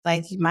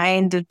Like my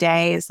end of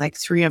day is like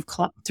 3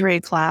 o'clock.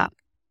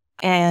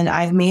 And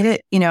I've made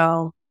it,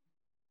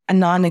 a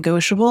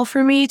non-negotiable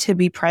for me to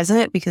be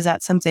present, because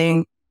that's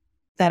something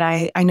that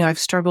I know I've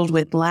struggled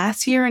with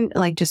last year, and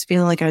like just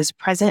feeling like I was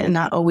present and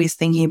not always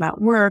thinking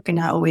about work and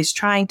not always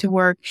trying to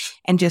work,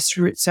 and just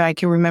so I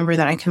can remember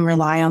that I can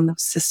rely on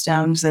those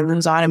systems and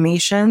those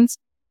automations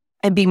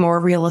and be more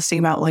realistic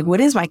about like,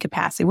 what is my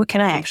capacity? What can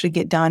I actually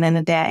get done in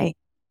a day,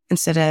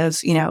 instead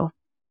of,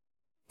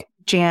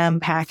 jam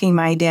packing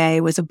my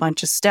day with a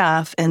bunch of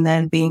stuff and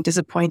then being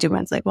disappointed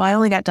when it's like, well, I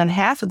only got done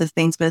half of the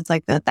things, but it's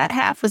like that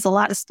half was a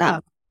lot of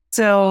stuff.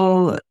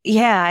 So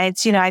yeah,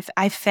 it's,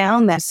 I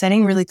found that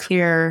setting really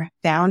clear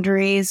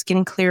boundaries,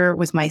 getting clear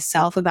with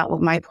myself about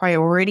what my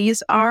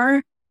priorities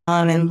are,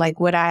 and like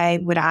what I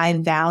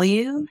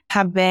value,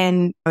 have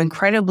been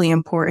incredibly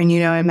important,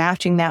 and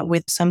matching that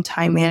with some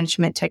time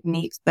management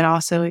techniques, but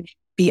also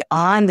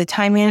beyond the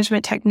time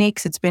management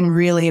techniques, it's been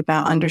really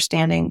about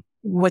understanding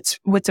what's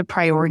a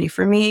priority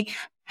for me,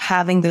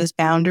 having those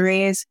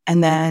boundaries,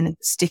 and then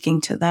sticking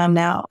to them.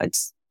 Now,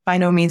 it's by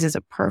no means is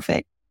it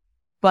perfect,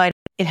 but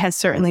it has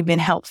certainly been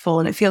helpful,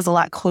 and it feels a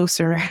lot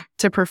closer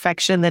to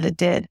perfection than it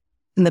did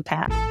in the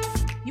past.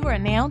 You are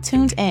now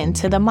tuned in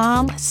to the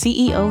Mom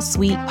CEO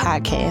Suite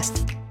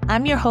podcast.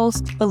 I'm your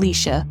host,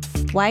 Felicia,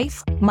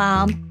 wife,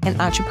 mom,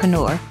 and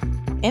entrepreneur.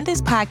 In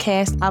this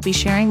podcast, I'll be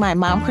sharing my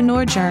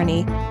mompreneur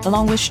journey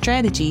along with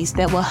strategies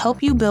that will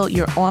help you build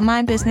your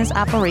online business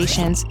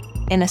operations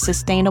in a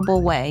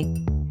sustainable way.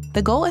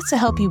 The goal is to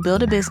help you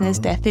build a business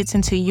that fits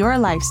into your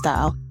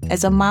lifestyle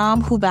as a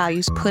mom who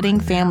values putting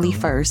family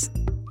first.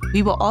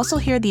 We will also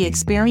hear the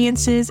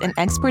experiences and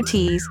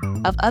expertise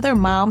of other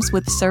moms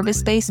with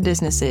service-based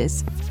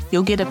businesses.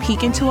 You'll get a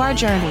peek into our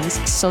journeys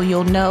so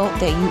you'll know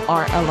that you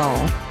aren't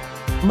alone.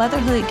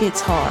 Motherhood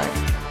gets hard.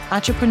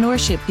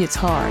 Entrepreneurship gets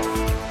hard.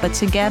 But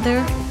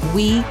together,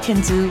 we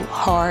can do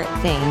hard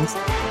things.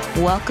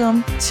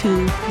 Welcome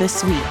to the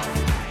Suite.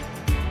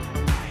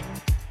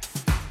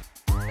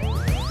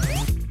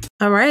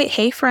 All right.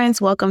 Hey, friends.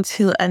 Welcome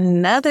to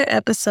another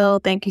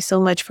episode. Thank you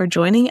so much for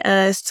joining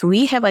us.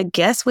 We have a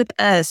guest with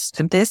us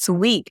this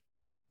week,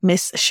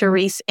 Miss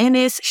Sharice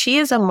Enis. She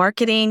is a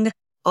marketing,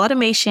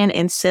 automation,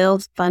 and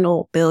sales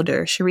funnel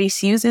builder.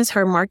 Sharice uses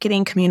her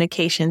marketing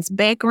communications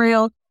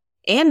background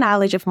and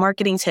knowledge of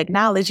marketing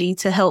technology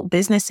to help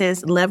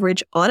businesses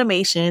leverage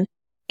automation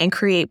and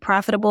create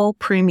profitable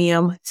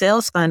premium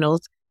sales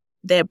funnels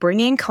that bring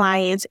in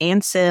clients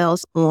and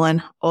sales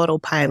on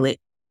autopilot.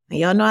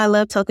 Y'all know I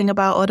love talking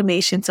about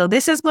automation, so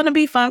this is going to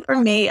be fun for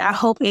me. I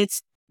hope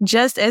it's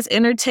just as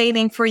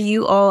entertaining for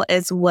you all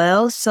as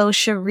well. So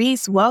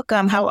Sharice,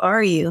 welcome. How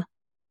are you?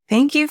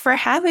 Thank you for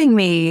having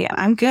me.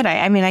 I'm good.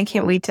 I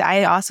can't wait to.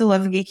 I also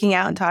love geeking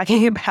out and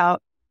talking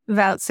about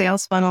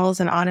sales funnels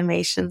and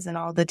automations and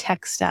all the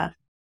tech stuff.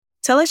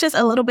 Tell us just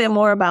a little bit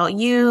more about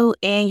you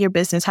and your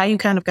business, how you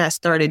kind of got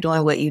started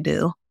doing what you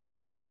do.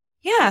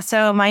 Yeah.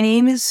 So my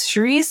name is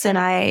Sharice, and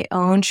I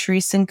own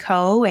Sharice &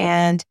 Co.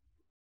 And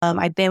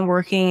I've been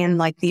working in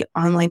like the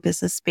online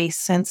business space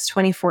since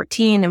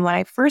 2014. And when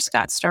I first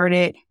got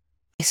started,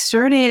 I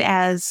started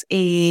as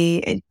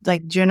a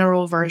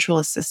general virtual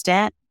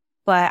assistant,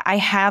 but I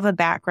have a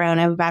background.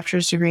 I have a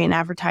bachelor's degree in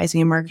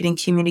advertising and marketing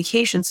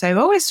communication. So I've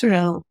always sort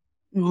of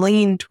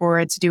leaned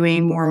towards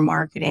doing more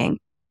marketing.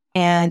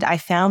 And I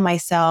found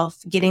myself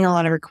getting a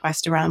lot of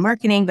requests around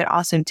marketing, but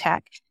also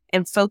tech,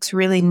 and folks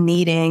really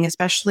needing,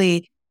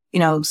 especially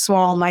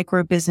small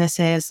micro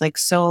businesses like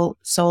sole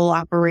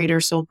operator,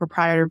 sole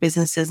proprietor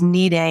businesses,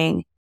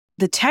 needing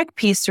the tech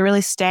piece to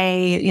really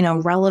stay,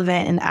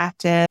 relevant and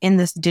active in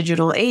this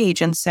digital age.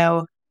 And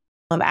so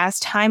as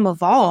time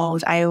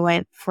evolved, I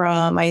went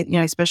from,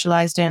 I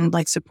specialized in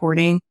like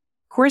supporting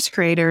course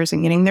creators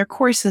and getting their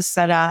courses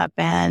set up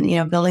and,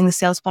 building the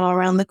sales funnel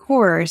around the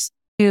course,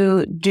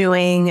 to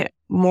doing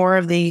more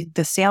of the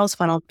sales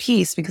funnel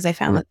piece, because I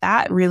found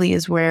that really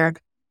is where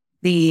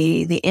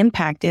the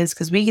impact is,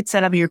 because we could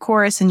set up your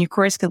course and your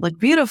course could look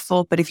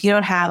beautiful, but if you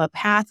don't have a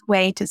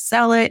pathway to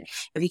sell it,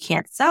 if you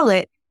can't sell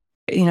it,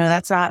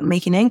 that's not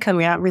making income.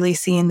 You're not really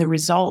seeing the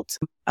results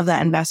of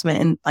that investment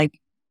in like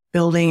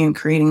building and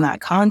creating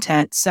that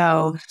content.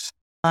 So,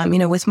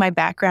 with my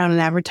background in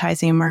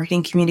advertising and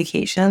marketing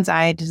communications,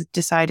 I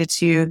decided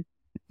to,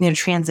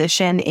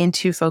 transition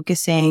into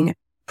focusing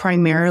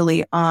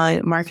primarily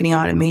on marketing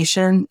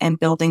automation and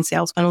building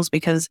sales funnels,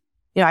 because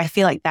I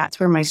feel like that's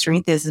where my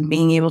strength is, in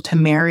being able to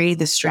marry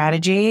the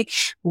strategy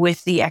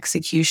with the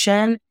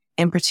execution,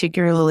 and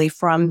particularly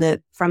from the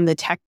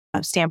tech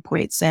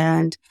standpoints.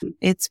 And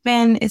it's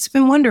been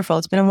wonderful.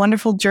 It's been a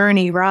wonderful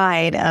journey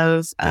ride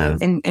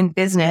in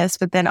business.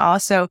 But then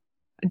also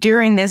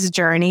during this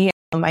journey,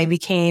 I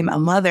became a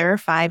mother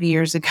 5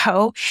 years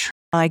ago.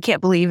 I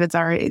can't believe it's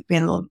already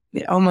been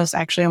almost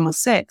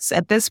 6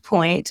 at this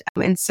point.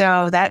 And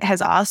so that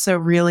has also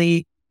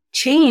really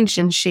changed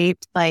and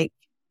shaped like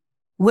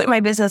what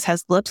my business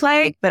has looked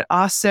like, but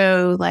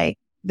also like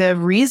the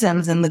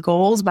reasons and the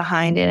goals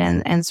behind it,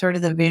 and sort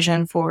of the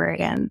vision for it.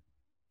 And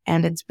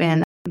it's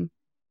been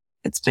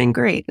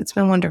great. It's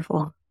been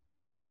wonderful.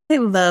 I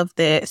love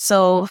that.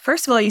 So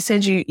first of all, you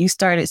said you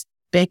started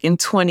back in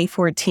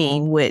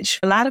 2014, which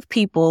a lot of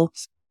people,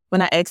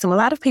 when I asked them, a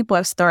lot of people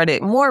have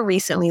started more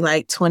recently,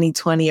 like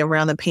 2020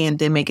 around the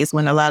pandemic is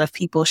when a lot of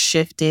people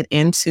shifted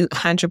into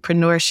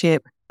entrepreneurship.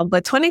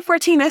 But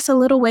 2014, that's a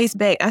little ways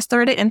back. I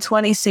started in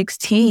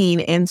 2016.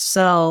 And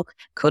so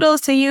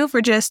kudos to you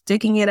for just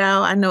sticking it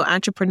out. I know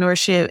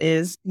entrepreneurship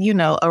is,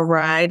 a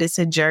ride, it's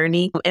a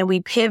journey, and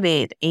we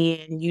pivot.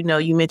 And,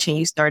 you mentioned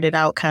you started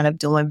out kind of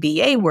doing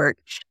VA work.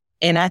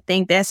 And I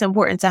think that's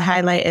important to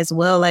highlight as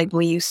well. Like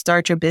when you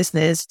start your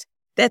business,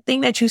 that thing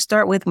that you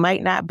start with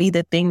might not be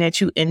the thing that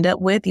you end up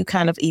with. You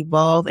kind of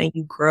evolve and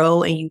you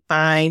grow and you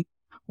find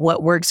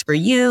what works for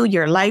you.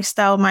 Your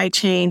lifestyle might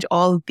change,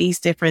 all of these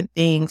different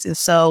things. And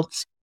so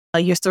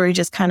your story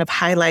just kind of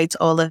highlights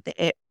all of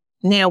that.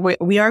 Now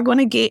we are going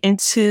to get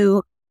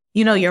into,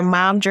 your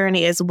mom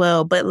journey as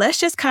well, but let's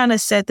just kind of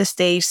set the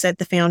stage, set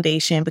the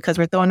foundation, because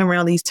we're throwing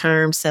around these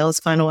terms, sales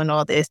funnel and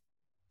all this.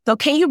 So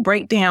can you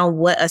break down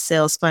what a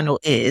sales funnel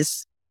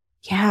is?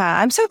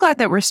 Yeah, I'm so glad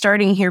that we're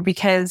starting here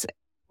because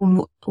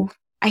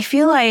I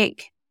feel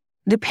like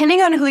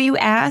depending on who you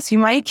ask, you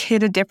might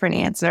get a different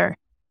answer.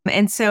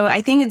 And so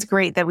I think it's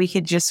great that we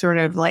could just sort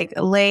of like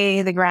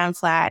lay the ground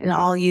flat and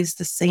all use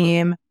the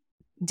same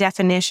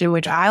definition,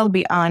 which I'll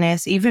be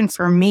honest, even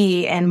for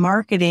me and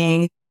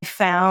marketing, I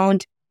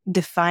found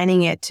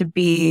defining it to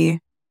be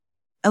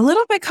a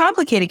little bit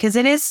complicated because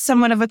it is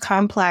somewhat of a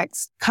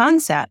complex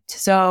concept.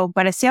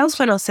 But a sales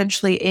funnel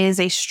essentially is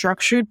a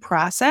structured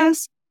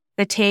process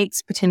that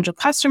takes potential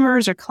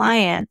customers or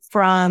clients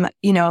from,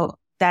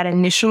 that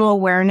initial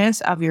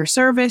awareness of your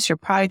service, your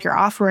product, your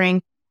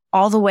offering,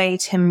 all the way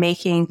to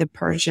making the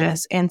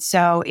purchase. And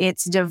so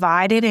it's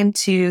divided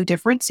into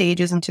different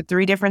stages, into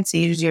 3 different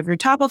stages. You have your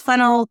top of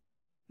funnel,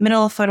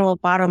 middle of funnel,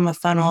 bottom of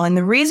funnel. And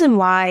the reason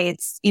why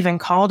it's even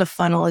called a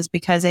funnel is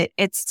because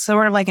it's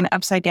sort of like an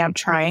upside down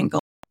triangle.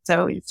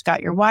 So it's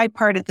got your wide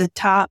part at the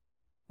top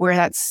where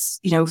that's,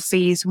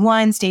 phase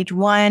 1, stage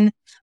 1,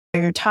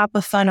 your top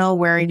of funnel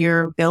where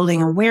you're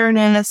building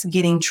awareness,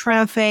 getting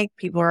traffic,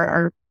 people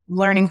are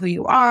learning who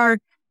you are.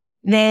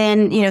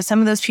 Then, some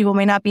of those people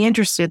may not be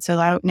interested.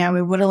 So now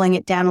we're whittling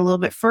it down a little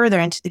bit further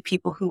into the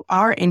people who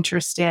are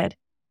interested.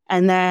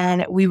 And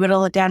then we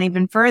whittle it down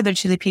even further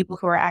to the people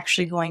who are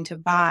actually going to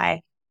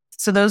buy.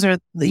 So those are,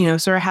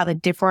 sort of how the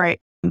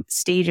different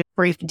stages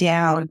break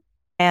down.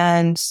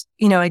 And,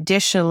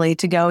 additionally,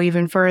 to go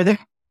even further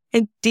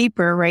and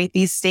deeper, right,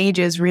 these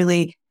stages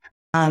really,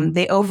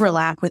 they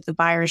overlap with the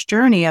buyer's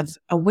journey of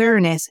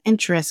awareness,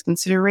 interest,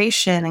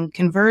 consideration, and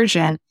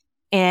conversion.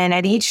 And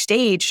at each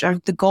stage,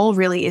 the goal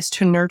really is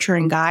to nurture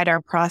and guide our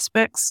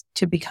prospects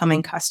to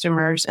becoming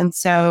customers. And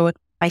so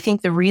I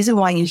think the reason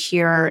why you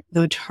hear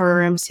the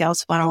term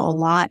sales funnel a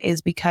lot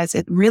is because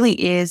it really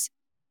is,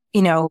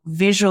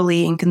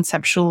 visually and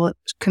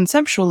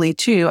conceptually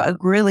too, a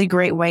really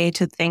great way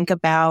to think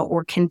about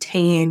or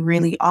contain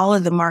really all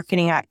of the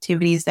marketing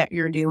activities that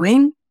you're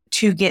doing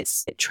to get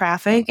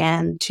traffic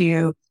and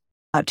to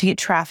get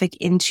traffic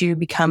into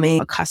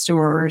becoming a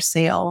customer or a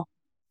sale.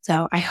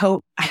 So I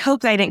hope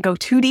that I didn't go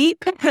too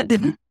deep.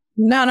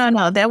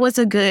 No. That was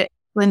a good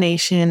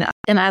explanation.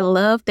 And I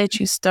love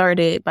that you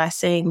started by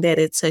saying that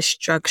it's a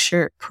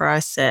structured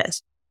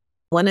process.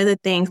 One of the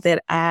things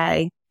that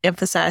I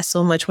emphasize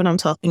so much when I'm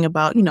talking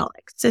about,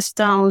 like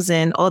systems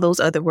and all those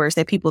other words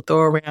that people throw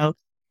around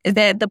is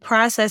that the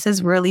process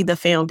is really the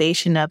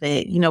foundation of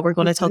it. We're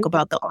going to talk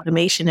about the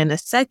automation in a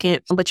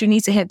second, but you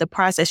need to have the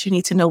process. You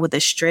need to know what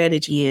the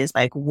strategy is.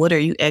 Like, what are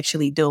you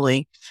actually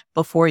doing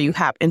before you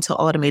hop into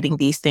automating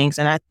these things?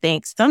 And I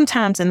think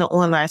sometimes in the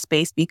online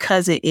space,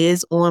 because it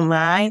is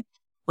online,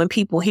 when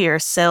people hear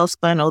sales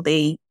funnel,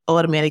 they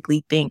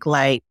automatically think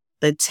like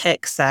the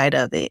tech side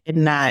of it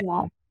and not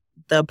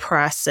the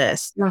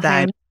process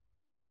side.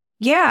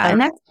 Yeah. And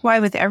that's why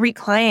with every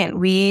client,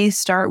 we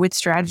start with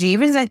strategy.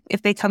 Even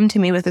if they come to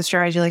me with a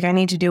strategy, like I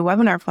need to do a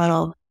webinar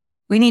funnel,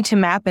 we need to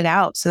map it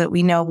out so that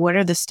we know what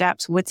are the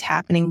steps, what's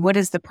happening, what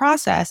is the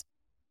process.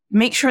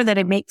 Make sure that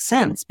it makes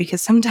sense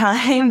because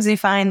sometimes we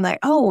find like,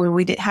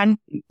 hadn't,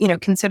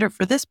 considered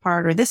for this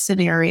part or this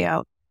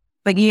scenario.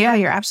 But yeah,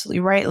 you're absolutely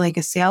right. Like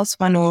a sales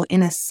funnel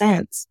in a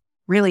sense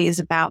really is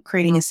about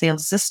creating a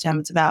sales system.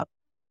 It's about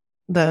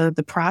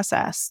the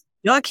process.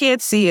 Y'all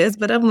can't see us,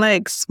 but I'm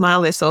like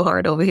smiling so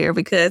hard over here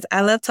because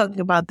I love talking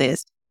about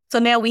this. So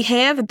now we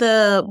have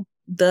the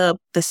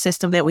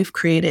system that we've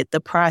created, the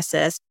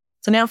process.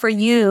 So now for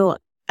you,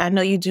 I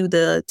know you do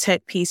the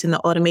tech piece and the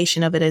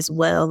automation of it as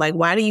well. Like,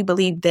 why do you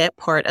believe that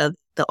part of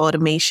the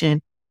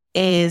automation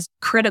is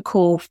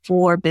critical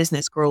for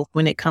business growth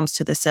when it comes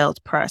to the sales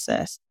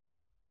process?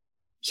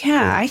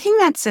 Yeah, I think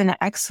that's an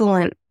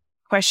excellent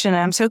question.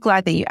 I'm so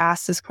glad that you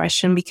asked this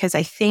question because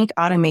I think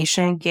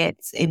automation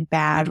gets a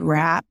bad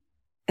rap,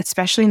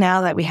 especially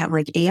now that we have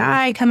like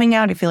AI coming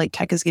out. I feel like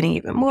tech is getting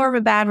even more of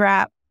a bad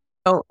rap.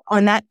 So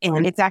on that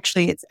end, it's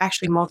actually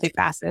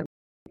multifaceted.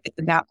 It's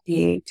about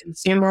the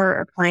consumer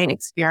or client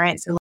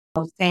experience. So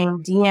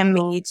saying DM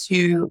me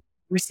to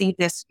receive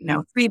this,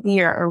 freebie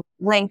or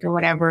link or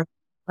whatever.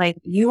 Like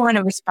you want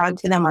to respond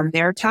to them on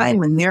their time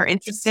when they're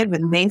interested,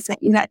 when they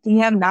sent you that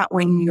DM, not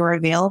when you're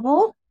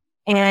available.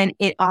 And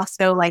it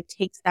also like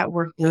takes that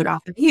workload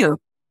off of you.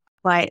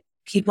 But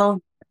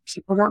people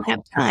don't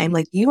have time.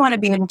 Like you want to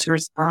be able to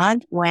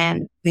respond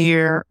when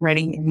they're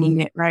ready and need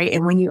it, right?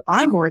 And when you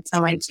onboard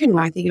someone too,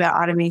 when I think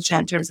about automation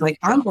in terms of like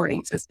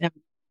onboarding system,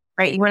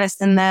 right? You want to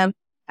send them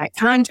that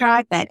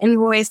contract, that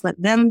invoice, let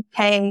them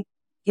pay,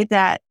 get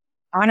that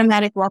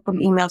automatic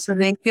welcome email so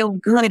they feel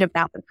good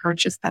about the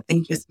purchase that they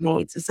just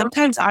made. So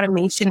sometimes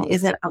automation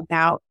isn't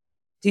about,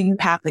 do you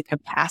have the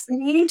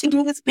capacity to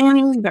do this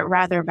manually, but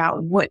rather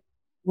about what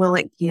will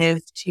it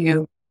give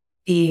to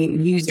the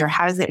user?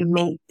 How does it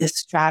make this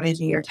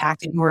strategy or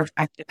tactic more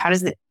effective? How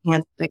does it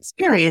enhance the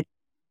experience?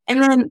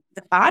 And then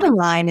the bottom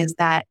line is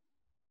that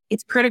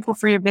it's critical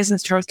for your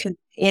business growth because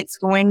it's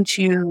going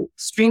to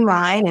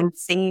streamline and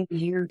save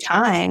you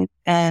time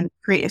and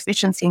create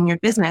efficiency in your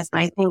business.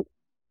 And I think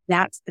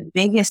that's the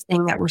biggest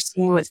thing that we're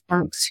seeing with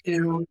folks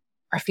who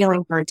are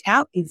feeling burnt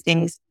out these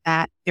days,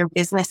 that their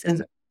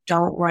businesses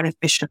don't run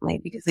efficiently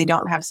because they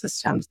don't have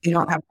systems, they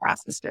don't have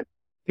processes.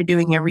 They're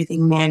doing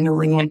everything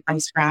manually and from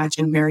scratch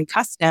and very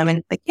custom. And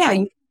it's like,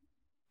 yeah,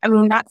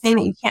 I'm not saying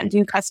that you can't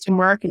do custom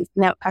work and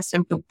send out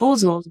custom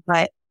proposals,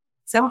 but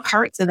some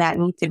parts of that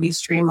need to be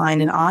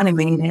streamlined and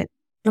automated.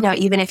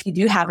 Even if you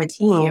do have a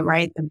team,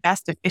 right, the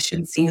best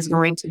efficiency is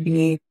going to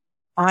be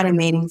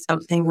automating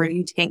something where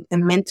you take the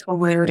mental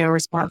load and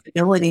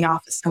responsibility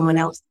off of someone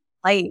else's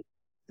plate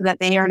so that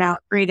they are now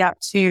freed up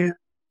to,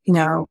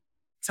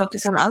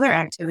 focus on other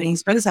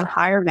activities, focus on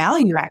higher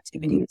value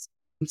activities.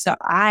 So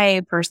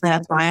I personally,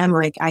 that's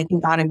why I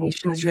think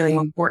automation is really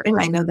important.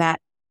 I know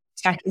that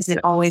tech isn't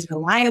always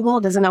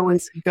reliable, doesn't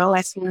always go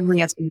as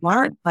smoothly as we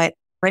want, but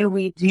when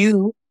we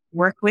do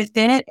work with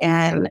it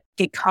and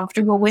get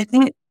comfortable with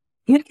it,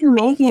 you can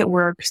make it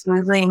work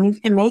smoothly and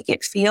you can make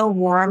it feel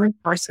warm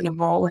and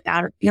personable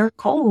without it feeling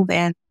cold.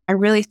 And I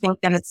really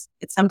think that it's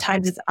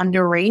sometimes it's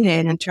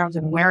underrated in terms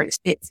of where it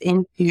fits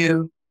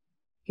into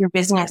your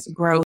business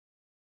growth.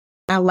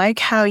 I like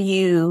how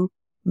you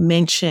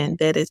mentioned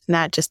that it's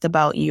not just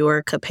about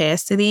your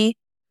capacity,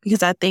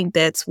 because I think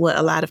that's what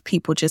a lot of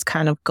people just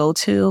kind of go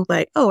to,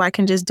 like, oh, I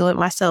can just do it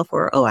myself,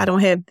 or, oh, I don't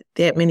have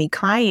that many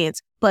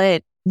clients.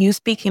 But you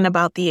speaking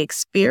about the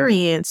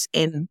experience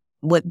and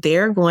what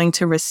they're going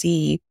to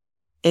receive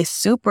is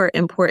super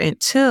important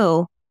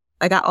too.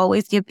 Like I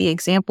always give the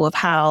example of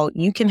how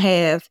you can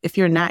have, if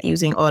you're not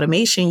using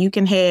automation, you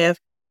can have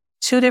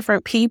two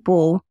different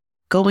people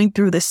going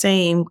through the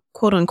same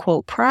quote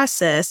unquote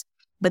process,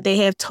 but they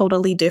have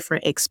totally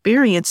different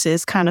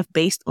experiences kind of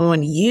based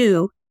on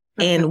you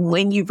and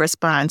when you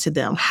respond to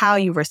them, how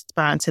you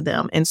respond to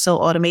them. And so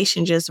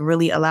automation just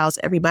really allows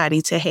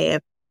everybody to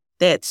have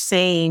that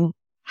same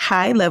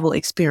high level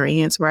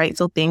experience, right?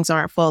 So things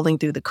aren't falling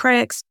through the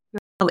cracks.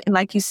 And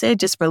like you said,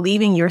 just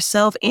relieving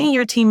yourself and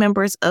your team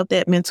members of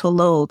that mental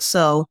load.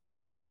 So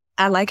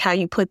I like how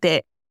you put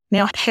that.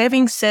 Now,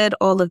 having said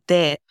all of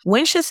that,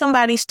 when should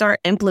somebody start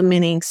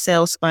implementing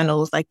sales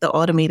funnels, like the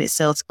automated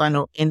sales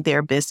funnel in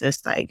their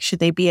business? Like, should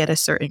they be at a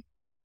certain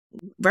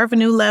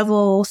revenue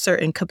level,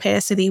 certain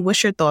capacity?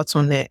 What's your thoughts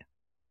on that?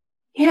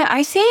 Yeah,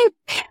 I think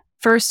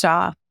first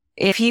off,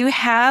 if you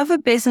have a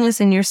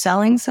business and you're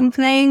selling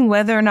something,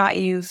 whether or not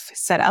you've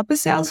set up a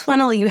sales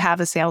funnel, you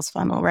have a sales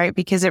funnel, right?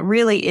 Because it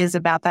really is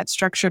about that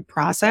structured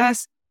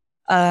process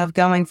of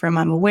going from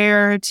I'm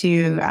aware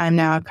to I'm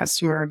now a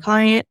customer or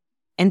client.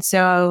 And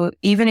so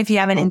even if you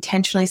haven't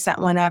intentionally set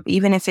one up,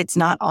 even if it's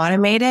not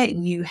automated,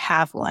 you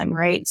have one,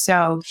 right?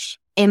 So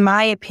in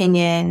my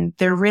opinion,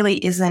 there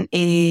really isn't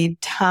a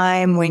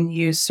time when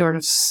you sort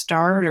of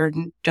start or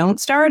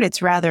don't start.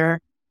 It's rather,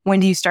 when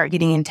do you start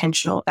getting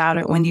intentional about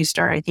it? When do you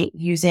start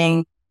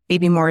using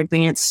maybe more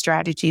advanced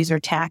strategies or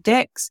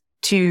tactics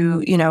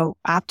to,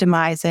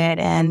 optimize it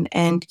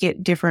and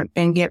get different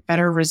and get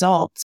better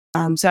results?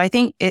 So I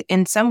think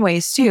in some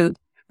ways too,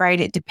 right,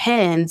 it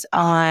depends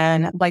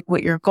on like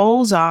what your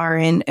goals are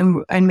and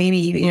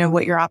maybe,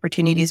 what your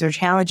opportunities or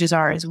challenges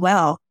are as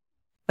well.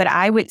 But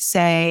I would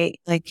say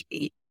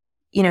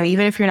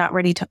even if you're not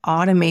ready to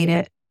automate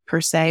it per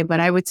se, but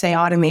I would say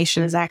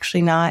automation is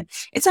actually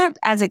it's not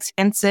as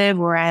expensive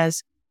or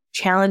as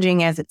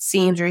challenging as it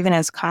seems, or even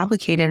as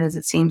complicated as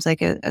it seems.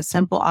 Like a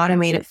simple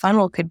automated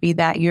funnel could be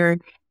that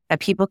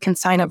people can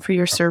sign up for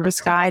your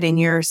service guide and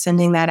you're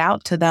sending that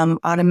out to them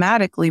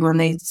automatically when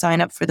they sign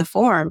up for the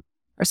form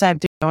or sign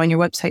up to go on your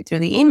website through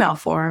the email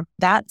form.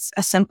 That's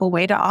a simple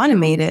way to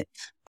automate it.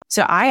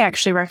 So I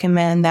actually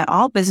recommend that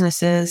all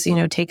businesses,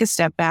 take a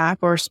step back,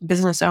 or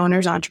business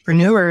owners,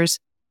 entrepreneurs,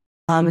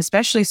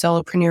 especially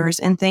solopreneurs,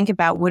 and think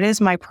about what is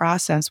my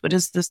process? What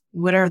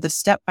are the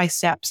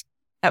step-by-steps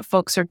that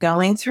folks are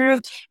going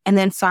through? And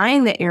then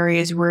find the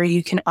areas where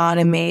you can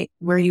automate,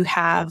 where you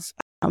have,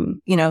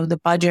 the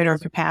budget or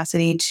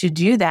capacity to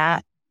do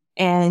that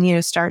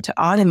and, start to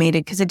automate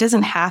it. Because it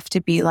doesn't have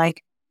to be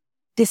like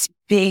this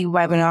big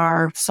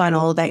webinar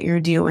funnel that you're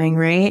doing,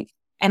 right?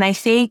 And I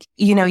think,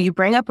 you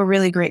bring up a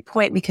really great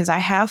point, because I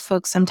have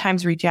folks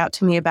sometimes reach out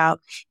to me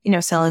about,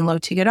 selling low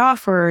ticket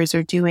offers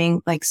or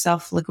doing like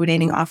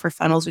self-liquidating offer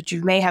funnels, which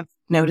you may have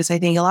noticed. I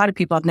think a lot of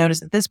people have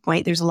noticed at this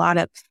point, there's a lot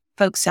of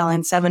folks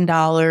selling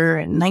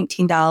 $7 and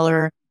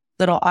 $19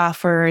 little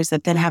offers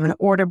that then have an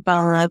order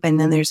bump. And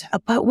then there's,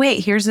 but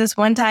wait, here's this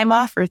one-time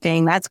offer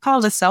thing. That's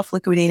called a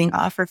self-liquidating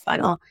offer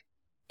funnel.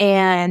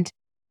 And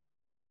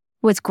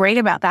what's great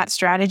about that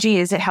strategy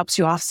is it helps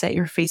you offset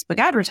your Facebook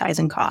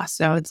advertising costs.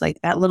 So it's like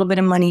that little bit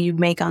of money you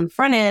make on the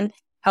front end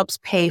helps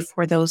pay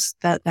for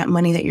that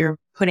money that you're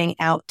putting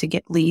out to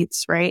get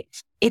leads, right?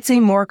 It's a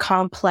more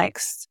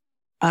complex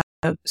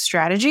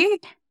strategy,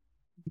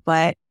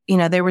 but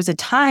there was a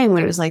time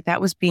when it was like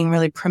that was being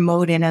really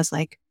promoted as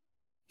like,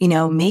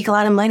 make a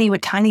lot of money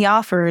with tiny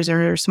offers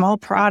or small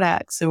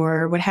products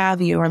or what have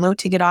you, or low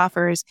ticket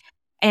offers.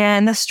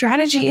 And the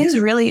strategy is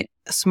really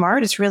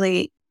smart. It's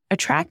really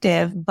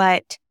attractive,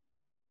 but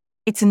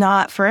it's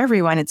not for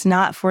everyone. It's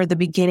not for the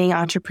beginning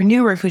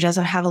entrepreneur who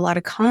doesn't have a lot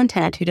of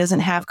content, who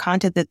doesn't have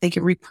content that they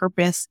can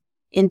repurpose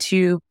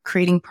into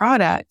creating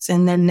products.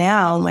 And then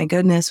now, my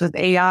goodness, with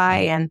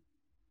AI and,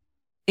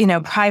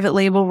 private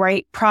label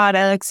right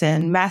products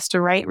and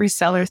master right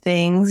reseller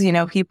things,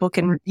 people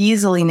can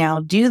easily now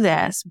do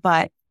this.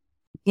 But,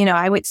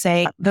 I would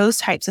say those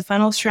types of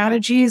funnel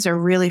strategies are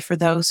really for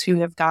those who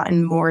have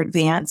gotten more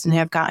advanced and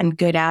have gotten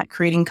good at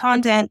creating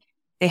content.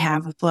 They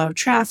have a flow of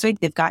traffic.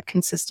 They've got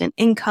consistent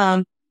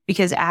income,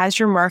 because as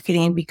your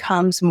marketing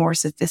becomes more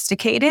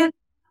sophisticated,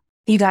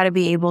 you got to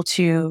be able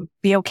to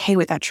be okay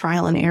with that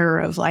trial and error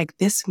of like,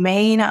 this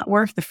may not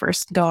work the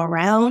first go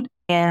around,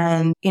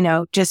 and,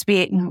 just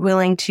be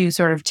willing to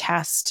sort of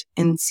test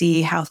and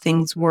see how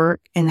things work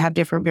and have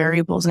different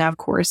variables. Now, of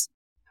course,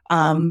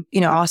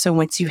 also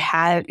once you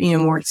had,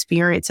 more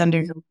experience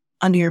under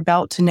your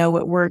belt to know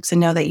what works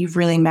and know that you've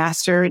really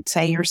mastered,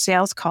 say, your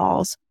sales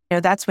calls,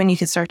 that's when you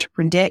can start to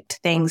predict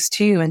things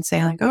too and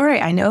say like, all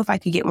right, I know if I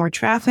could get more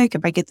traffic,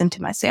 if I get them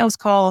to my sales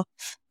call,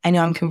 I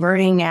know I'm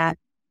converting at,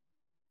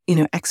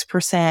 X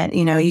percent,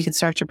 you can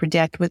start to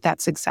predict what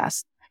that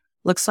success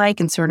looks like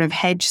and sort of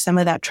hedge some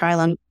of that trial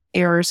and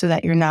error so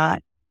that you're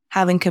not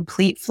having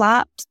complete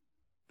flops.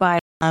 But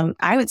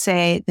I would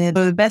say that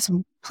the best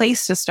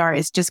place to start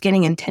is just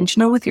getting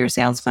intentional with your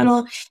sales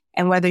funnel.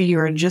 And whether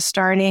you're just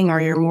starting or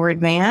you're more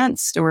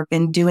advanced or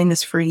been doing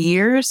this for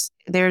years,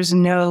 there's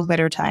no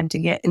better time to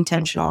get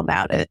intentional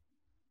about it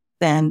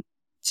than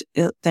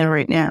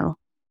right now.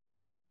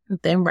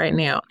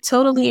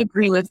 Totally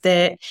agree with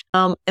that.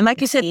 And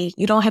like you said,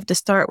 you don't have to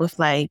start with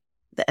like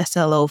the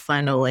SLO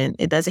funnel, and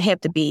it doesn't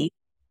have to be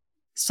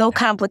so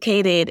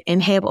complicated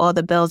and have all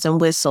the bells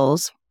and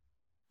whistles.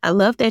 I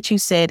love that you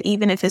said,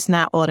 even if it's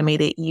not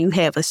automated, you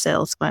have a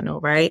sales funnel,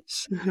 right?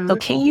 Mm-hmm. So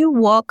can you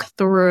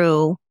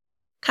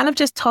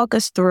just talk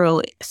us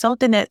through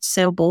something that's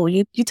simple?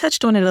 You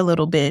touched on it a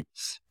little bit,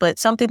 but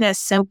something that's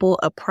simple,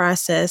 a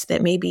process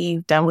that maybe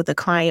you've done with a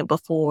client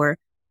before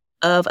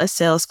of a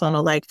sales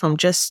funnel, like from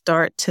just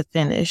start to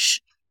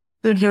finish.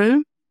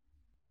 Mm-hmm.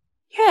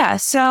 Yeah.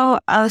 So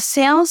a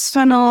sales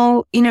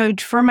funnel,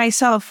 for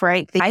myself,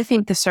 right? I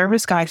think the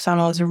service guide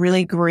funnel is a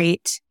really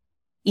great,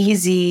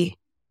 easy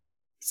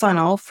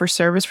funnel for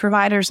service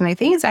providers. And I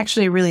think it's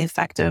actually a really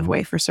effective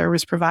way for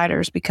service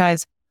providers,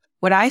 because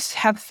what I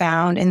have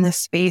found in this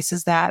space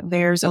is that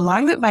there's a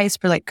lot of advice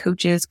for like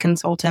coaches,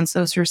 consultants,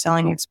 those who are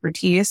selling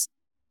expertise.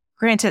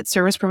 Granted,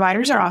 service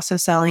providers are also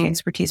selling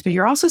expertise, but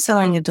you're also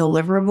selling a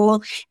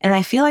deliverable. And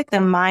I feel like the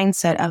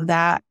mindset of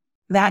that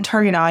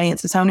target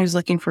audience is someone who's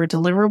looking for a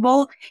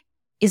deliverable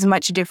is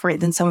much different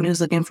than someone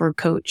who's looking for a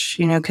coach,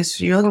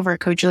 because you're looking for a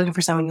coach, you're looking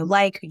for someone you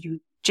like, who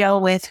you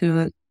gel with,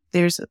 who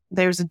there's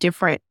a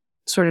different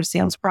sort of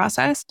sales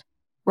process.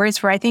 Whereas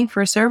for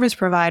a service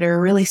provider, a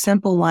really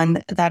simple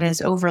one that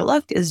is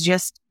overlooked is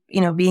just,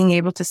 being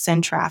able to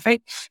send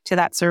traffic to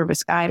that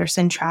service guide or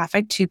send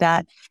traffic to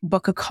that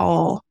book a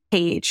call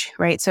page,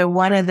 right? So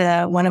one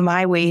of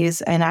my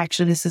ways, and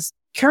actually this is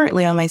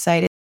currently on my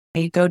site, is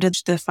I go to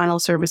the funnel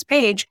service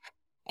page,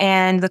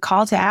 and the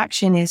call to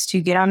action is to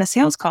get on a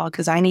sales call,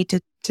 because I need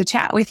to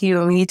chat with you,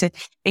 and we need to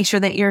make sure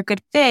that you're a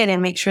good fit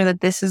and make sure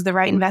that this is the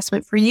right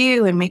investment for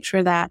you, and make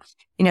sure that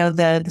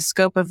the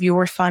scope of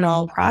your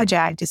funnel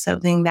project is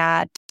something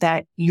that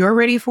you're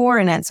ready for,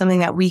 and that's something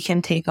that we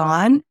can take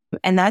on.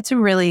 And that's a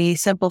really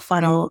simple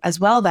funnel as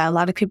well that a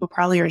lot of people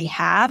probably already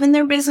have in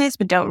their business,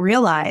 but don't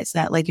realize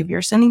that, like, if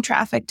you're sending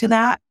traffic to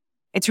that,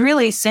 it's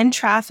really send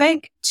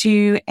traffic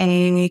to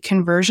a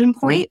conversion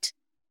point.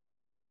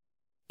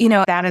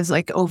 That is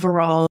like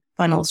overall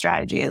funnel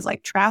strategy, is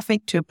like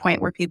traffic to a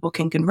point where people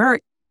can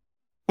convert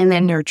and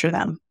then nurture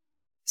them.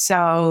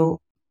 So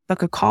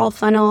book a call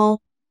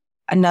funnel.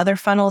 Another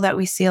funnel that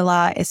we see a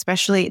lot,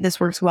 especially this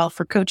works well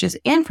for coaches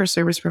and for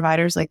service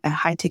providers, like the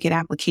high ticket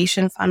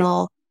application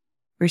funnel.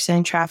 We're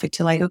sending traffic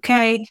to like,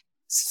 okay,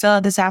 fill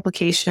out this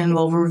application,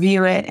 we'll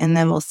review it, and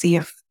then we'll see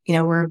if,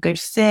 we're a good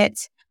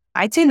fit.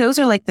 I'd say those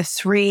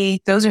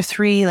are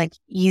three like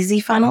easy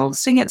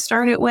funnels to get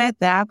started with.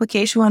 The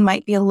application one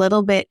might be a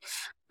little bit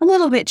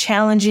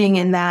challenging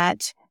in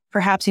that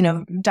perhaps,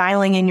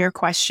 dialing in your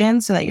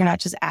questions so that you're not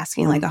just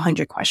asking like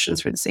 100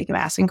 questions for the sake of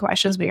asking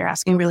questions, but you're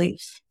asking really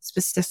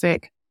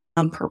specific,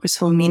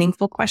 purposeful,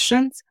 meaningful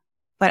questions.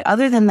 But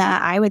other than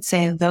that, I would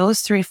say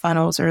those 3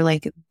 funnels are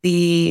like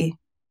the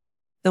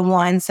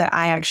ones that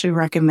I actually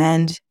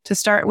recommend to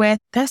start with.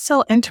 That's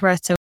so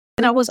interesting.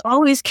 And I was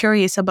always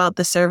curious about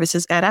the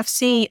services guide. I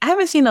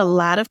haven't seen a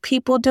lot of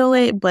people do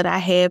it, but I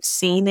have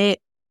seen it.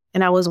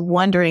 And I was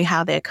wondering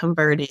how that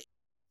converted.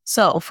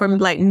 So from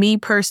like me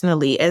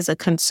personally, as a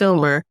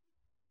consumer,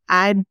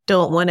 I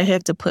don't want to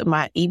have to put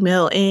my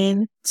email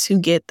in to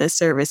get the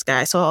service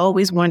guide. So I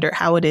always wonder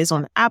how it is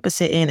on the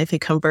opposite end, if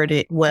it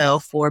converted well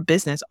for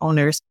business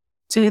owners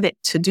to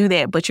do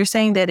that. But you're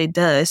saying that it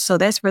does. So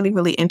that's really,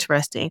 really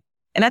interesting.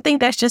 And I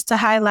think that's just to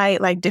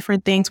highlight like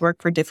different things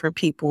work for different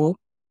people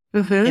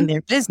in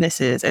their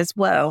businesses as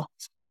well.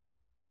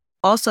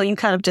 Also, you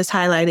kind of just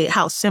highlighted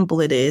how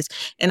simple it is.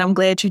 And I'm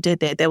glad you did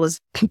that. That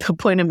was the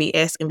point of me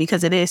asking,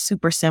 because it is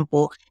super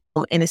simple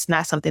and it's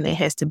not something that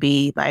has to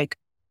be like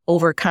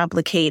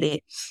overcomplicated.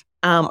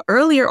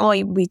 Earlier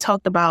on, we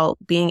talked about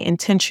being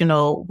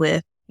intentional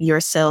with your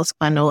sales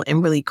funnel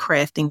and really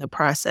crafting the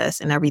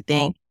process and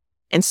everything.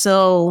 And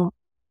so,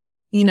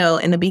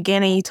 in the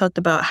beginning, you talked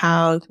about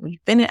how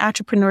you've been in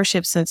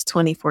entrepreneurship since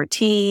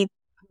 2014.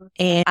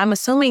 And I'm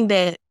assuming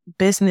that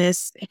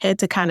business had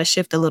to kind of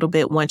shift a little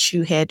bit once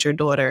you had your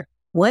daughter.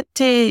 What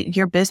did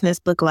your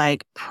business look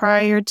like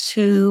prior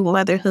to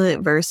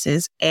motherhood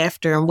versus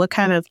after? And what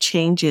kind of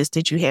changes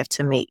did you have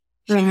to make?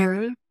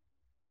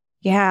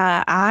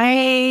 Yeah,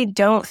 I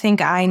don't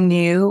think I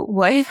knew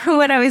what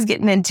I was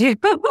getting into.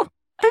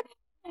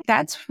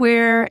 That's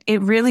where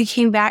it really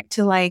came back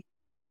to like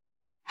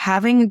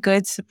having a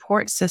good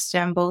support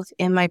system, both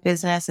in my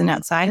business and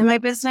outside of my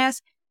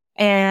business.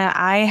 And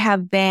I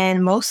have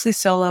been mostly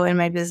solo in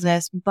my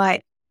business,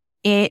 but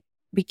it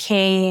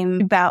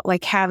became about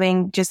like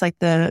having just like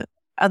the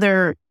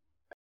other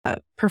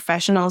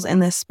professionals in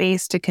this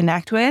space to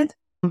connect with,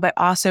 but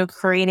also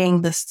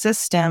creating the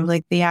system,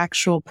 like the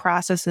actual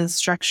processes,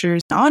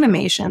 structures,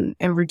 automation,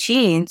 and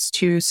routines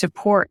to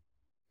support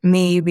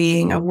me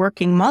being a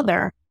working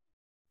mother.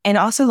 And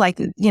also like,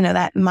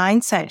 that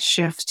mindset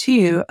shift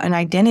too, an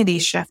identity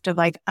shift of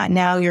like,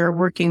 now you're a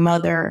working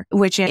mother,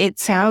 which it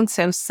sounds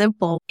so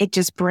simple. It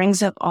just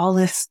brings up all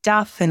this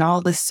stuff and all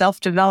this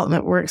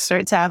self-development work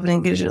starts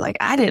happening because you're like,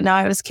 I didn't know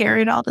I was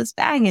carrying all this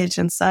baggage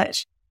and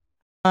such.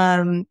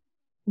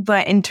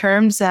 But in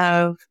terms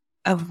of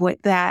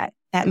what that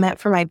meant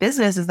for my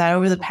business is that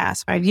over the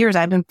past 5 years,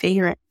 I've been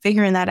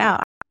figuring that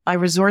out. My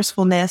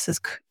resourcefulness has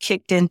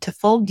kicked into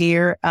full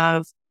gear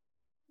of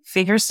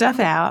figure stuff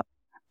out.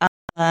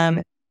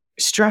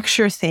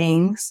 Structure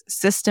things,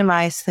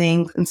 systemize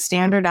things, and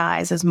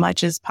standardize as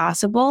much as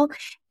possible.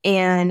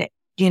 And,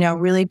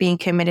 really being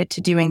committed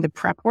to doing the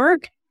prep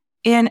work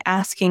and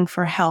asking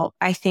for help.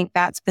 I think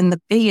that's been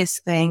the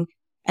biggest thing.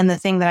 And the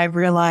thing that I've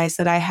realized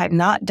that I had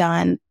not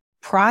done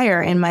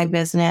prior in my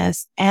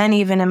business and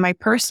even in my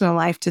personal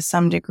life to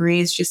some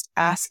degree is just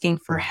asking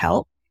for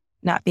help,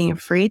 not being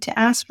afraid to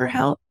ask for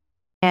help.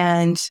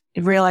 And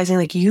realizing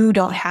like you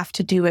don't have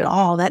to do it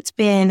all. I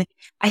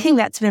think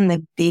that's been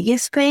the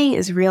biggest thing,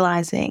 is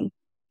realizing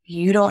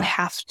you don't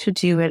have to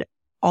do it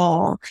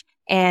all.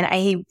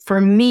 And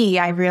for me,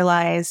 I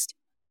realized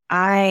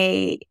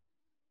I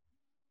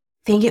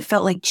think it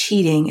felt like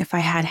cheating if I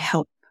had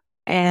help.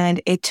 And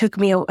it took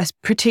me,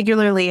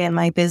 particularly in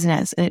my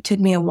business, and it took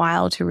me a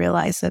while to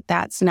realize that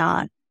that's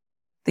not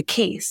the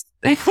case.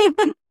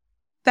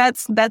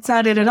 That's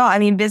not it at all. I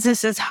mean,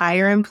 businesses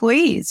hire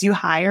employees. You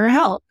hire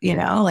help,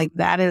 like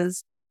that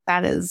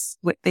is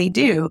what they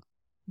do.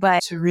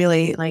 But to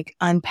really like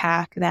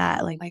unpack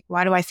that, like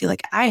why do I feel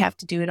like I have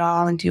to do it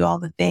all and do all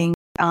the things?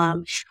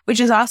 Which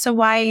is also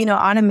why,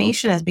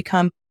 automation has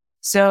become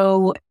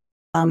so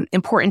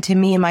important to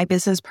me in my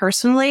business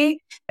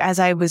personally, as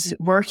I was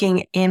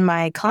working in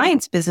my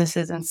clients'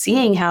 businesses and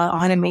seeing how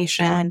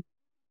automation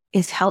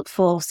is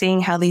helpful,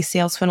 seeing how these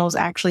sales funnels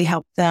actually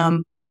help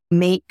them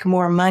make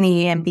more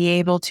money and be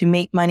able to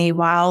make money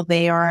while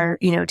they are,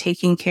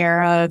 taking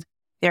care of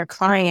their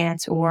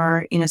clients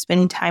or,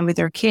 spending time with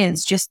their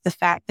kids. Just the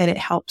fact that it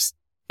helps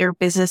their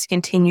business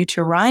continue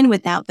to run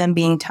without them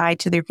being tied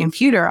to their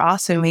computer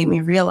also made me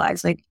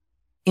realize like,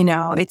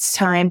 it's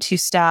time to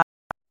stop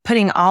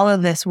putting all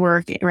of this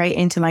work right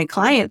into my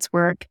clients'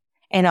 work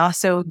and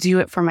also do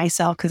it for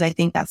myself. Because I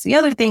think that's the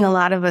other thing a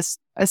lot of us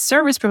as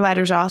service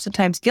providers are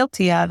oftentimes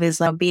guilty of,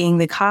 is like being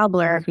the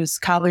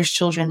cobbler's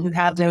children who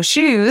have no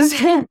shoes.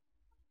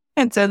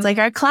 And so it's like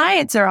our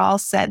clients are all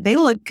set. They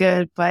look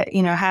good, but,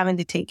 having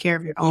to take care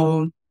of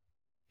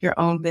your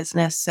own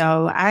business.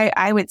 So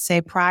I would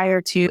say prior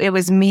to, it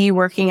was me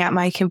working at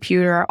my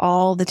computer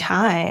all the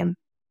time.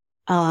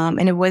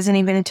 And it wasn't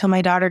even until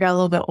my daughter got a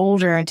little bit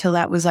older until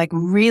that was like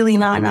really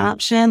not an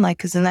option. Like,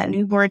 cause in that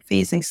newborn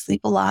phase, they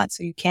sleep a lot,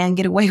 so you can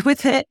get away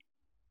with it.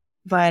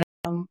 But,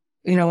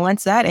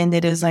 once that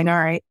ended, it was like, all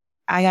right,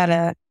 I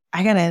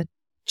gotta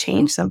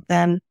change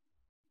something.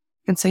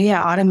 And so,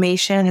 yeah,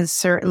 automation has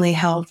certainly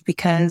helped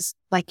because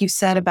like you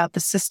said about the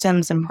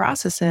systems and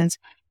processes,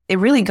 they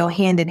really go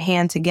hand in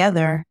hand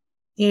together.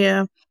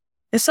 Yeah.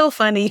 It's so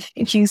funny.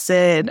 You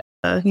said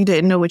you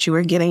didn't know what you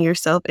were getting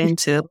yourself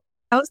into.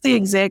 I was the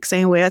exact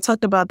same way. I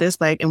talked about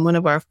this like in one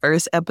of our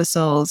first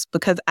episodes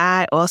because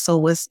I also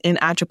was in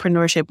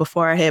entrepreneurship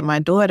before I had my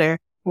daughter.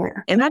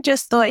 Yeah. And I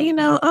just thought,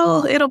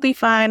 oh, it'll be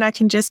fine. I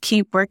can just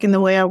keep working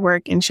the way I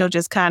work and she'll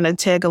just kind of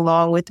tag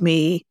along with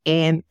me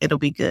and it'll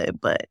be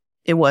good. But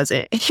it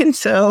wasn't. And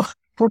so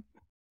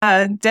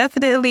I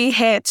definitely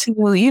had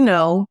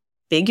to,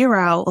 figure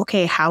out,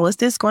 okay, how is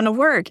this going to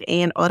work?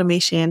 And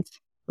automation,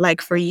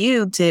 like for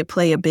you, did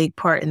play a big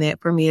part in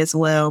that for me as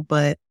well.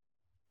 But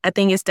I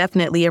think it's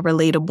definitely a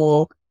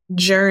relatable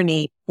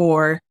journey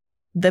for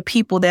the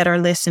people that are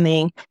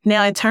listening.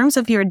 Now, in terms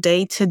of your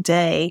day to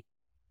day,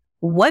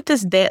 what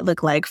does that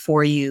look like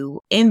for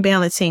you in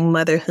balancing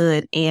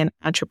motherhood and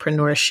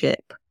entrepreneurship?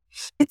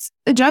 It's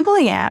a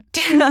juggling act.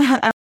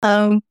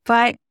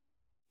 But,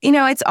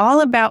 it's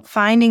all about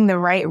finding the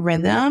right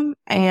rhythm.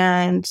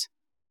 And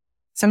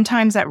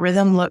sometimes that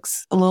rhythm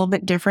looks a little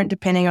bit different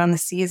depending on the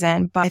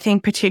season. But I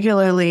think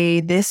particularly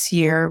this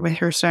year with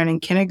her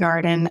starting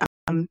kindergarten,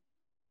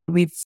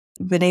 we've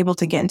been able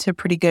to get into a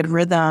pretty good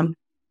rhythm.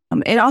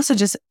 It also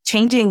just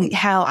changing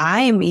how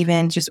I am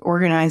even just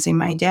organizing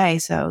my day.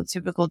 So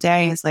typical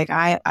day is like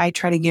I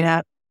try to get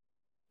up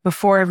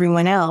before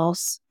everyone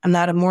else. I'm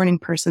not a morning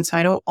person, so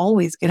I don't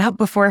always get up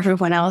before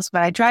everyone else,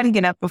 but I try to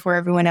get up before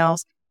everyone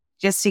else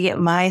just to get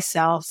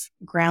myself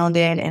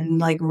grounded and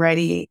like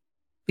ready,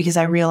 because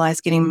I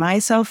realize getting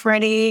myself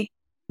ready,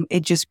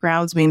 it just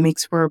grounds me,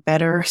 makes for a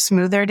better,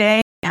 smoother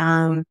day.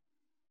 Then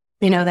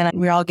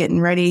we're all getting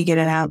ready,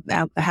 getting out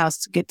the house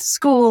to get to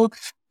school.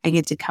 I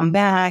get to come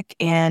back,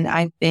 and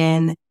I've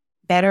been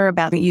better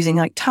about using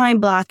like time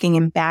blocking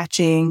and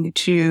batching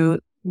to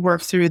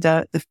work through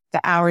the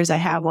hours I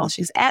have while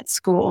she's at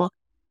school.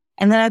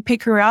 And then I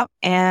pick her up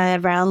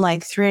and around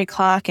like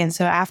 3:00. And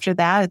so after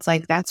that, it's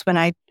like, that's when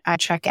I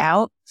check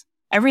out.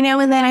 Every now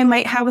and then I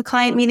might have a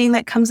client meeting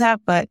that comes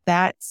up, but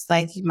that's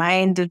like my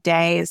end of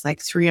day is like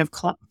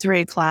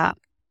 3:00.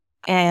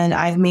 And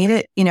I've made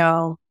it,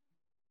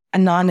 a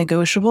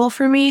non-negotiable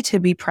for me to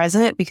be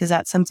present, because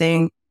that's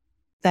something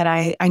that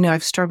I know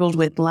I've struggled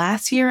with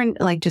last year, and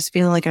like just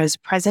feeling like I was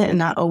present and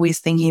not always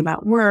thinking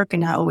about work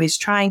and not always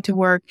trying to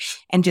work,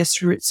 and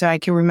just so I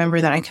can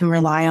remember that I can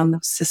rely on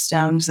those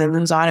systems and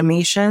those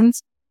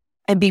automations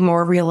and be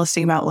more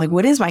realistic about like,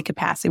 what is my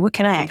capacity? What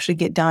can I actually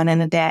get done in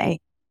a day,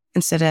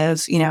 instead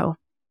of,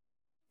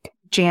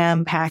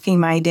 jam packing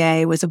my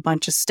day with a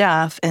bunch of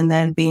stuff and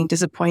then being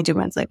disappointed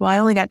when it's like, well, I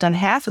only got done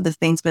half of the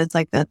things, but it's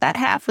like that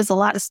half was a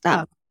lot of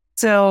stuff.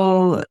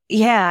 So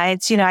yeah,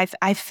 it's,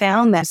 I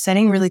found that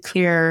setting really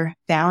clear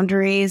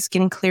boundaries,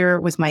 getting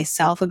clear with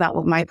myself about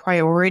what my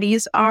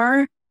priorities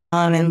are,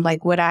 and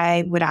like what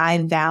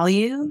I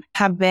value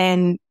have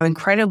been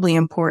incredibly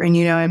important,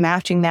 and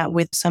matching that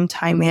with some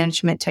time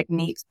management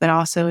techniques, but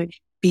also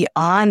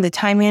beyond the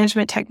time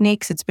management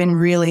techniques, it's been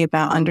really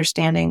about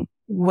understanding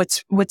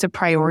what's a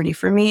priority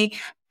for me,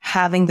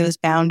 having those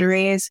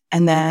boundaries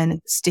and then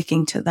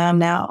sticking to them.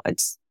 Now,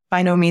 it's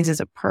by no means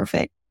is it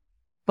perfect,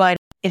 but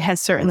it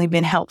has certainly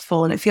been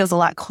helpful, and it feels a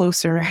lot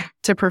closer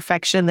to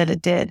perfection than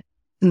it did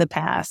in the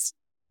past.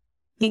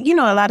 A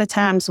lot of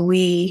times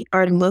we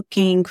are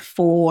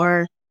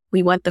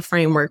we want the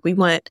framework, we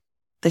want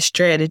the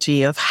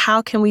strategy of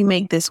how can we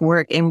make this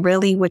work? And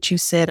really what you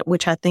said,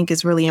 which I think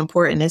is really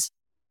important, is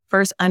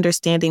first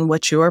understanding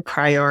what your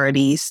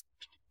priorities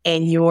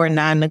and your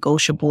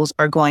non-negotiables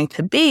are going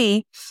to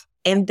be,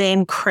 and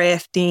then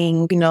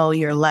crafting,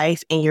 your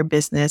life and your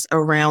business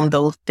around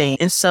those things.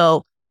 And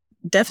so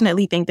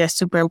definitely think that's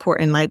super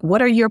important. Like,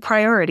 what are your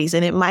priorities?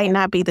 And it might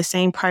not be the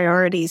same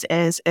priorities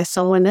as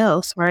someone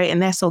else, right?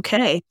 And that's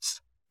okay.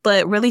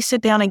 But really sit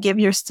down and give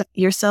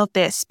yourself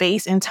that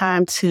space and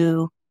time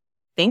to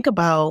think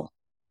about,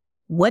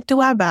 what do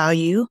I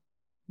value?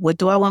 What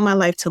do I want my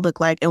life to look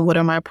like? And what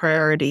are my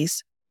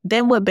priorities?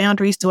 Then what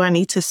boundaries do I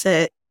need to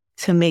set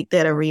to make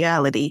that a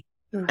reality?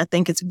 I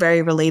think it's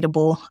very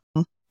relatable.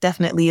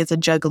 Definitely is a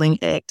juggling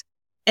act.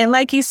 And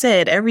like you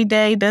said, every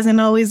day doesn't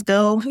always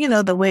go,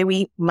 the way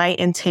we might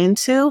intend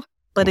to,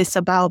 but it's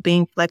about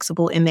being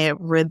flexible in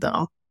that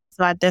rhythm.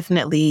 So I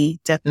definitely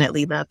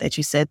love that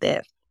you said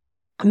that.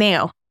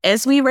 Now,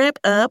 as we wrap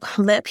up,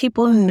 let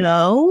people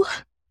know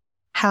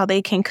how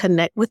they can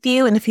connect with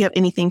you. And if you have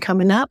anything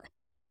coming up,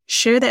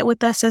 share that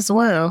with us as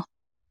well.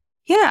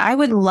 Yeah, I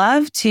would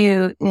love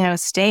to,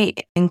 stay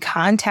in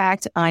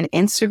contact on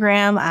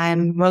Instagram.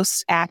 I'm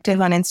most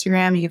active on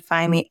Instagram. You can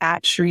find me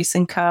at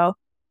Sharice & Co.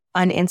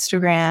 on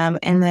Instagram.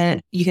 And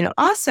then you can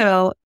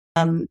also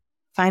find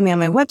me on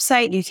my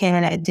website. You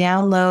can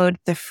download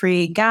the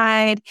free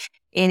guide.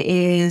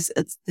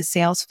 It's the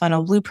Sales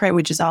Funnel Blueprint,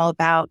 which is all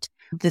about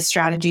the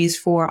strategies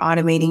for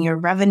automating your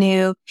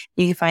revenue.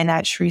 You can find that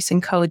at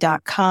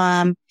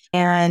shariceandco.com.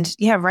 And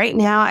yeah, right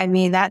now, I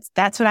mean, that's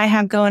what I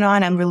have going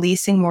on. I'm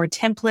releasing more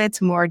templates,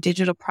 more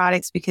digital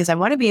products, because I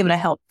want to be able to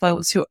help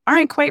folks who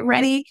aren't quite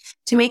ready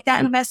to make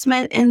that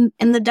investment in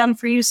the done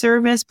for you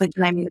service. But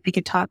I mean, we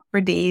could talk for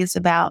days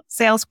about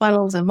sales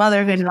funnels and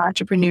motherhood and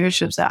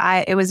entrepreneurship. So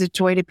it was a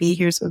joy to be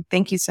here. So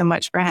thank you so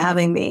much for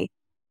having me.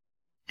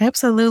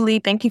 Absolutely.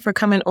 Thank you for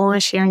coming on,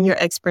 sharing your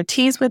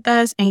expertise with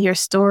us and your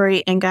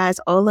story. And guys,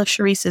 all of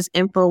Sharice's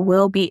info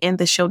will be in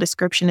the show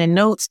description and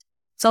notes.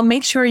 So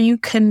make sure you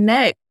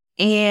connect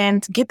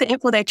and get the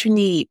info that you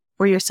need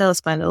for your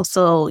sales funnel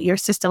so your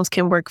systems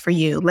can work for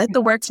you. Let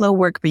the workflow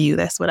work for you.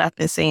 That's what I've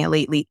been saying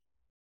lately.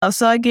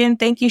 So again,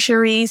 thank you,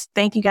 Sharice.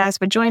 Thank you guys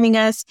for joining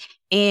us,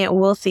 and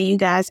we'll see you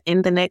guys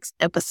in the next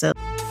episode.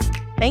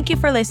 Thank you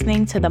for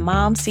listening to the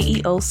Mom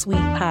CEO Suite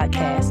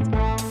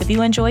podcast. If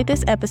you enjoyed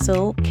this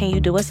episode, can you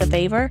do us a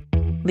favor?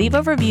 Leave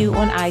a review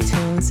on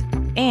iTunes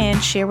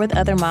and share with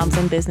other moms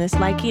in business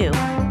like you.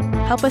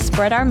 Help us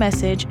spread our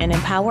message and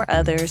empower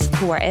others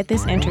who are at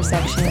this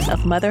intersection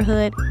of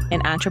motherhood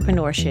and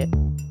entrepreneurship.